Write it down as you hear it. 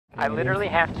I literally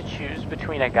have to choose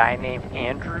between a guy named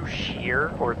Andrew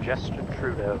Shear or Justin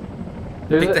Trudeau.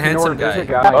 Pick the handsome guy. There's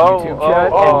a guy on YouTube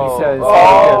chat, and he says,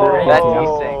 that's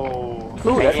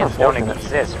decent. Aliens don't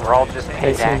exist. We're all just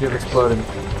paid seems to have actors. exploded.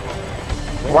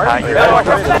 Why are you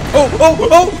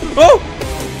Oh!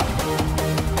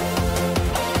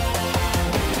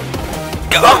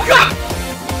 Oh God!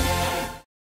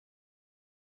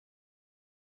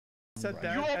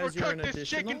 You overcooked this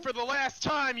chicken for the last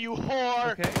time, you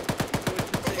whore! Okay.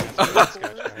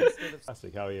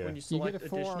 How are you? When you select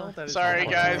additional, that is Sorry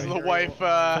guys, the wife, 4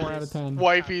 out of 10.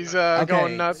 wifey's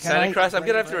going nuts. Santa Cruz, I'm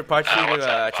gonna have to report you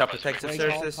to Child Protective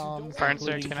Services.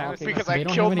 Because I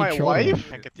killed my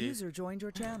wife? User joined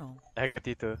your channel.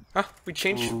 Huh? We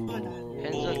changed.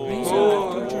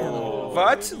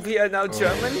 What? We are now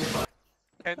German?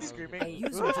 And screaming. A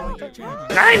user joined your channel.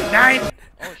 9!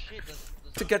 Oh shit.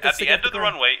 To get At the end of the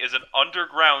runway is an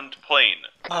underground plane.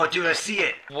 Oh, dude, I see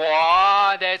it.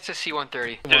 Wow, that's a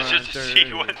C-130. There's just a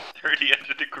C-130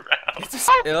 under the ground.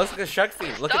 It looks like a shark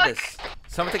fin. Look at this.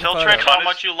 Someone take a Tell photo. Trent how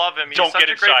much you love him. Don't get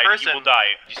inside. He will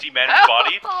die. You see Manny's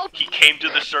body? He came to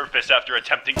the surface after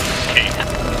attempting to escape.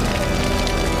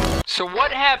 So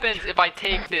what happens if I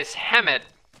take this helmet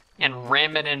and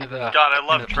ram it into the God, I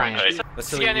love plane? Trent. Let's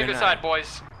See you on the other side,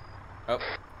 boys. Oh,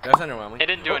 that was underwhelming. It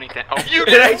didn't do anything. Oh, You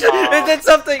did it did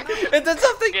something! It did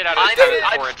something! Get out of the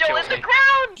I'm still in the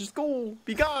ground! Just go.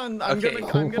 Be gone. I'm Okay.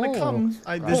 gonna come.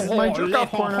 This is my jerk off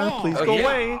corner. Please go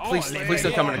away. Please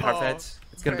don't come in the car feds.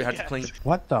 It's gonna be hard to clean.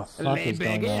 What the fuck is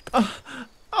going on?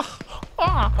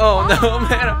 Oh no,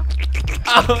 man!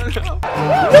 Oh no!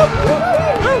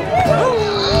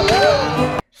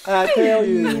 I tell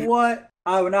you what,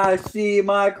 when I see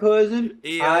my cousin,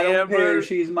 I don't care if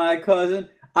she's my cousin.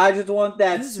 I just want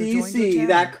that CC,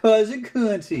 that cousin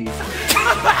cunty.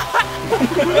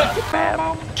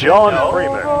 John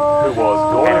Freeman, who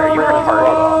was Gordon Freeman's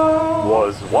brother,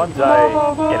 was one day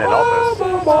in an office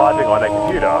typing on a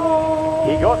computer.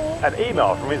 He got an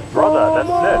email from his brother that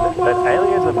said that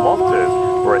aliens and monsters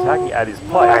were attacking at his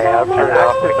place and asked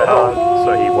him for help,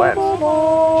 so he went.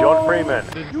 John Freeman.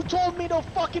 You told me to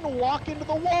fucking walk into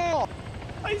the wall!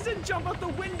 I said jump out the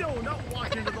window, not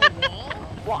walk into the wall.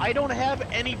 Well, I don't have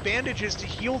any bandages to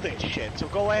heal this shit, so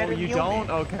go ahead and heal me.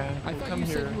 Okay. I thought Come you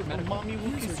said here. you were medical. Mommy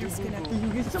will kiss you. You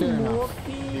get some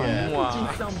morphine?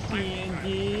 Yeah. Some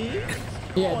bandages.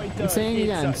 Yeah, I'm saying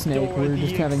again, Snake, we're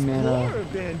just having mana.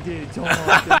 Bandage. I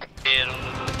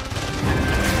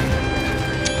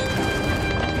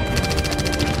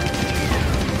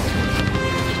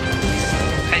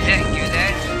didn't do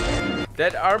that.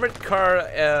 That armored car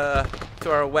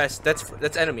to our west,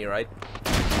 that's enemy, right?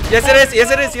 Yes it is! Yes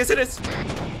it is! Yes it is!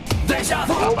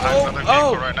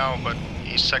 Oh! Right now, but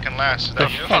he's second last. Is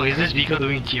that you? Oh, is this Vico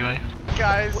doing GI?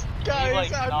 Guys, I'm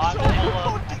so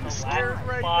fucking scared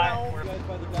right now.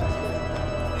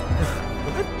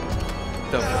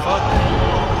 The fuck?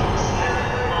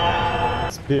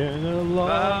 It's been a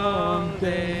long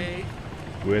day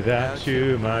without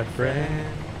you, my friend.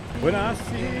 When I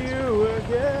see you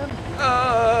again.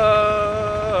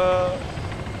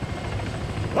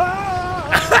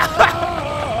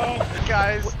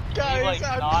 Guys,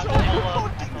 I'm so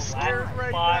fucking scared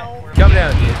right now. Come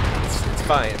down, dude. It's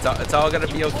fine. It's all gonna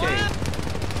be okay.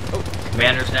 Oh.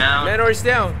 Commander's down. Commander's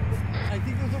down.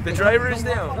 The driver is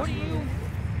down.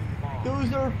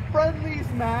 Those are friendlies,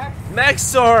 Max.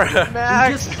 Maxor!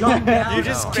 Max! You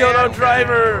just killed our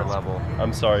driver!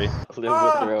 I'm sorry. Live with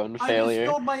your own failure. I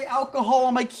just spilled my alcohol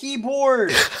on my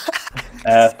keyboard.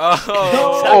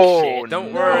 Oh,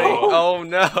 don't worry. Oh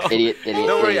no. Idiot.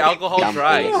 Don't worry, alcohol dumb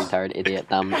dries. Idiot, retard, idiot,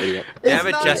 dumb idiot. Damn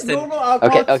it, Justin.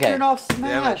 Okay. Turn off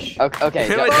Smash. Okay,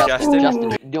 Damn it,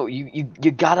 Justin. No, you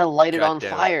gotta light it on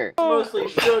fire. Mostly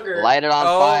sugar. Light it on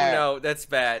fire. Oh no, that's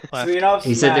bad. Sweet off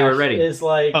He said they were ready. Is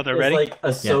like, Oh, they're ready? like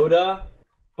a soda,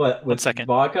 but with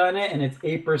vodka in it, and it's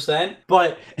 8%.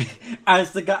 But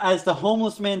as the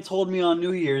homeless man told me on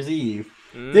New Year's Eve,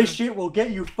 this shit will get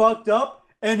you fucked up.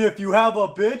 And if you have a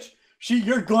bitch,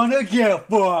 you're gonna get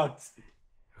fucked.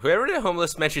 Whoever the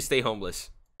homeless man should stay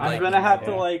homeless. I'm gonna have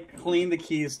to like clean the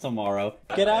keys tomorrow.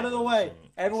 Get out of the way.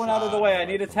 Everyone out of the way. I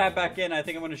need to tap back in. I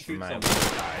think I'm gonna shoot someone.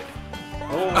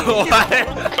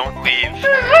 Don't leave.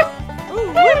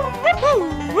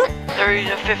 There is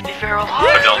a 50 feral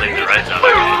But don't leave the red zone.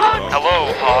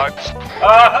 Hello, hogs.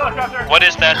 Helicopter. What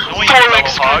is that noise, fellow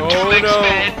hog? Oh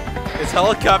no. It's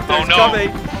helicopter. Oh, It's no.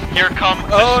 coming. Here come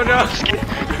Oh no.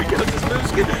 Here goes this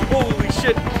moose. Holy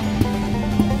shit.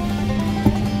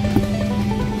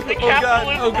 The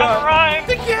capitalists have arrived.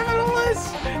 The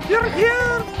capitalists. They're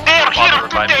here. They're here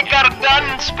to take our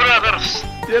guns, brothers.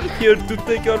 They're here to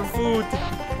take our food.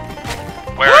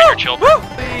 Where are your children?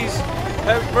 Please,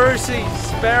 have mercy,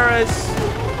 spare us.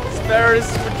 Spare us,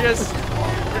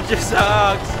 we're just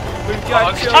hogs. We've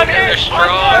got children. They're strong.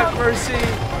 Have mercy,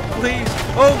 please.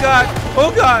 Oh God,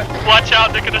 oh God. Watch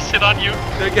out, they're gonna sit on you.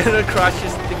 They're gonna crush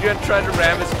us, they're gonna try to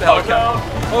ram us down.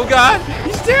 Oh God,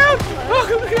 he's down. Oh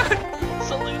God.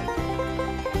 Salute.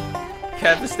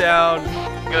 Cap is down.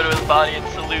 Go to his body and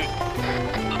salute.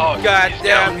 Oh, God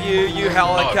damn you, you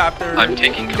helicopter. I'm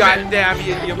taking God command. damn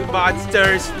you, you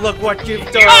monsters. Look what you've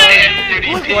done.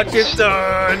 Look what you've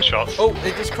done. Shots. Oh,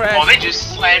 they just crashed. Oh, they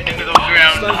just slammed into the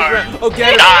ground hard. Oh,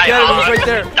 get him, Die, get him, he's right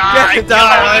there. Get him,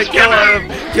 die,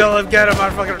 kill him, get him,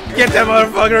 motherfucker. Get that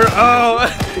motherfucker. Oh,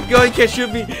 go, he can't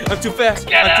shoot me. I'm too fast.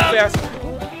 Get I'm out. too fast.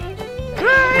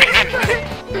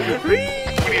 We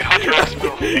need Hunter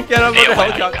Hospital. Get him on the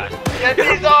helicopter. Get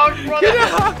these dogs, brother. Get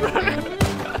out.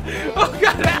 Oh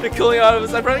God, they're killing all of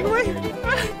us. I'm running away.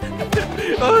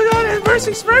 Oh God, have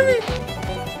mercy, spare me.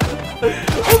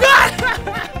 Oh God.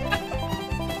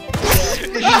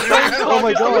 Oh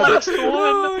my God.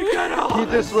 Oh my God. He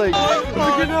just like.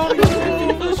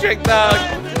 Strike dog.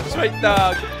 Strike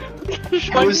dog.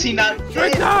 How is he not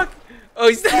Strike dead? dog. Oh,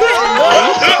 he's dead.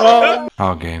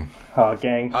 Hog gang. Hog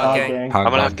gang. Hog gang. Hog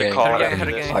I'm gonna have to call it.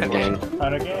 Hunter gang.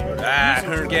 Hunter gang. Ah,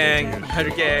 Hunter gang.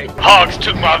 Hunter gang. Hogs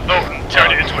took my vote and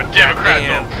turned it into a Democrat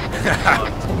Damn. vote.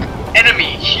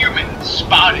 Enemy human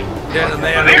spotted. There's a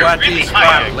man They're who watched really these spot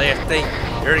hiding. lefty.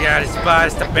 Here got his spot.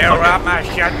 It's the barrel out my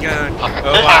shotgun. Oh,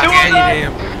 Let's I do it, get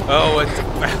man. him. Oh, it's the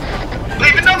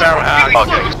Leave another barrel one out. really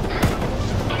close.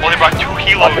 Only brought 2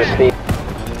 kilos.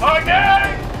 Hog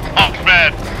gang! Oh,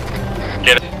 man.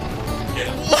 Get it.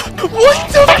 What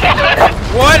the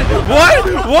What?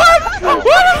 What the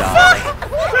fuck?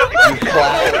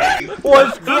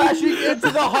 Was crashing into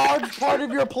the hard part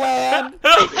of your plan? He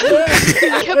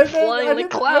kept flying like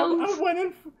clowns. I went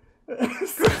in. Oh,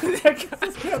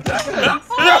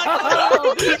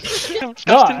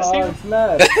 it's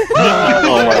mad.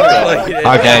 Oh my God.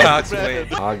 Hog gang.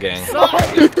 Hog gang.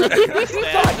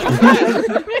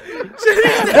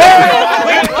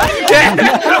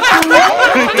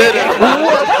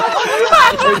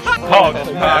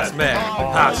 Hog's mad.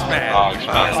 Hog's mad. Hog's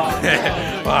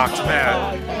mad. Hog's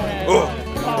mad. Oh,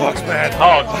 Hog's mad.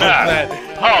 Hog's mad.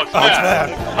 Hog's Hog's mad.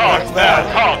 mad. Hog's mad.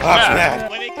 Hog's Hog's mad. mad.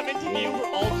 When they come into view, we're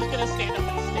all just gonna stand up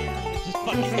and stare. It's just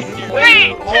fucking scary.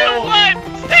 3, 2, 1,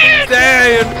 stand!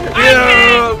 Stand.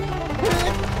 Yeah.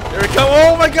 There we go.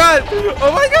 Oh my God.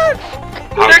 Oh my God.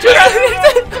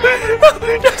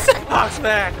 Hog's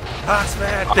mad. Hog's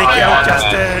mad. Thank you,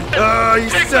 Justin. Oh, you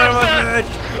son of a bitch.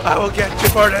 I will get you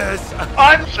for this.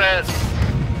 I'm sad.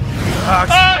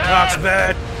 Hog's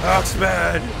mad. Hog's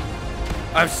mad.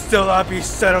 I'm still up, you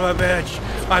son of a bitch.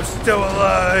 I'm still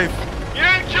alive. You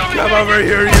didn't kill me. Come over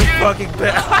here, you fucking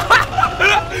bitch.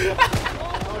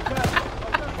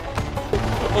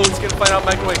 Oh, he's gonna find out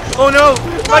microwave. Oh no!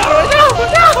 Microwave! No!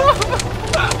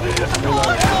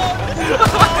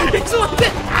 He's on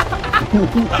it!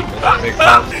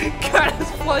 God,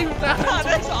 it's flying down.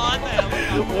 That's on them.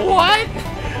 What?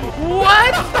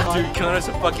 What? Dude, Connor's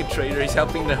a fucking traitor. He's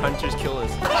helping the hunters kill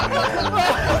us.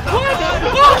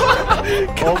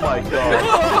 Oh my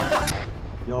God.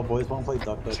 Yo, boys, wanna play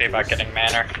duck duck? See about getting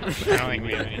manner. I don't think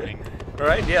we have anything.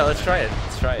 Alright, yeah, let's try it.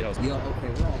 Let's try it. Yo, okay, we're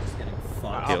all just getting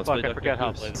fucked. Oh, fuck, I forgot how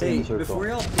it plays. Hey, before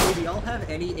y'all play, do y'all have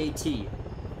any AT?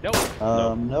 Nope.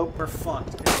 Nope. We're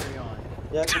fucked. Carry on.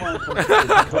 Yeah, come on.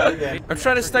 Try again. I'm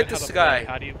trying to snipe this guy.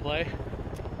 How do you play?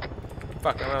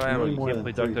 Fuck, I'm out of ammo. You can't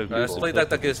play duck duck. Let's play duck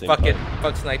duck. Fuck it.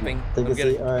 Fuck sniping. Take I'm a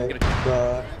seat. Alright.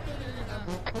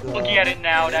 Looking at it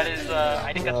now, that is,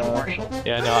 I think that's a Marshall.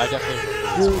 Yeah, no, I definitely.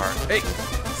 Hey,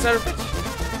 son of a bitch.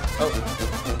 Oh.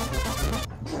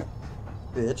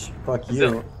 Bitch. Fuck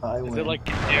you. I Is win. it like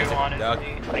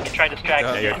Honestly, I can try to distract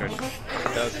Duck. you. Yeah, your turn.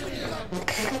 Duck.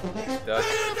 Duck.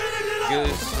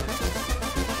 Goose.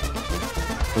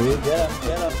 Dude, get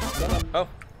him. Oh.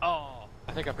 Oh,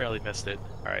 I think I barely missed it.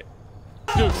 All right.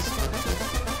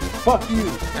 Fuck you.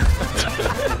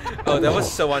 Oh, that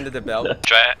was so under the belt.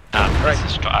 Try it. Right.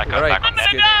 I got Alright. back on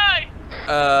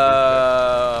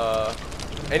Good.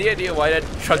 Any idea why that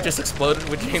truck just exploded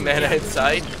with J-Mana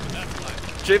inside?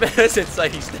 J-Mana's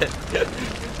inside, he's dead.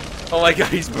 Oh my God,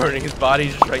 he's burning. His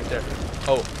body's just right there.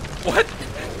 Oh, what?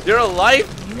 You're alive?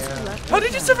 Yeah. How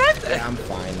did you survive that? Yeah, I'm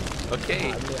fine.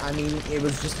 Okay. I mean, it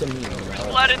was just a meme.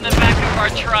 Blood in the back of our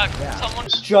truck. Someone.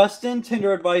 Justin,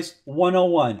 Tinder advice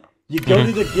 101. You go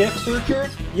to the gift searcher,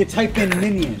 you type in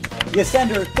minions. You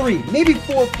send her 3, maybe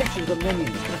 4 pictures of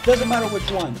minions. Doesn't matter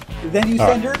which one. Then you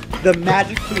send her the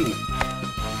magic key.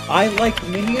 I like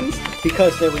minions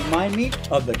Because they remind me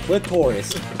of the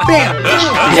clitoris. Bam!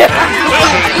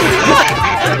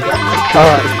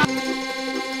 Alright.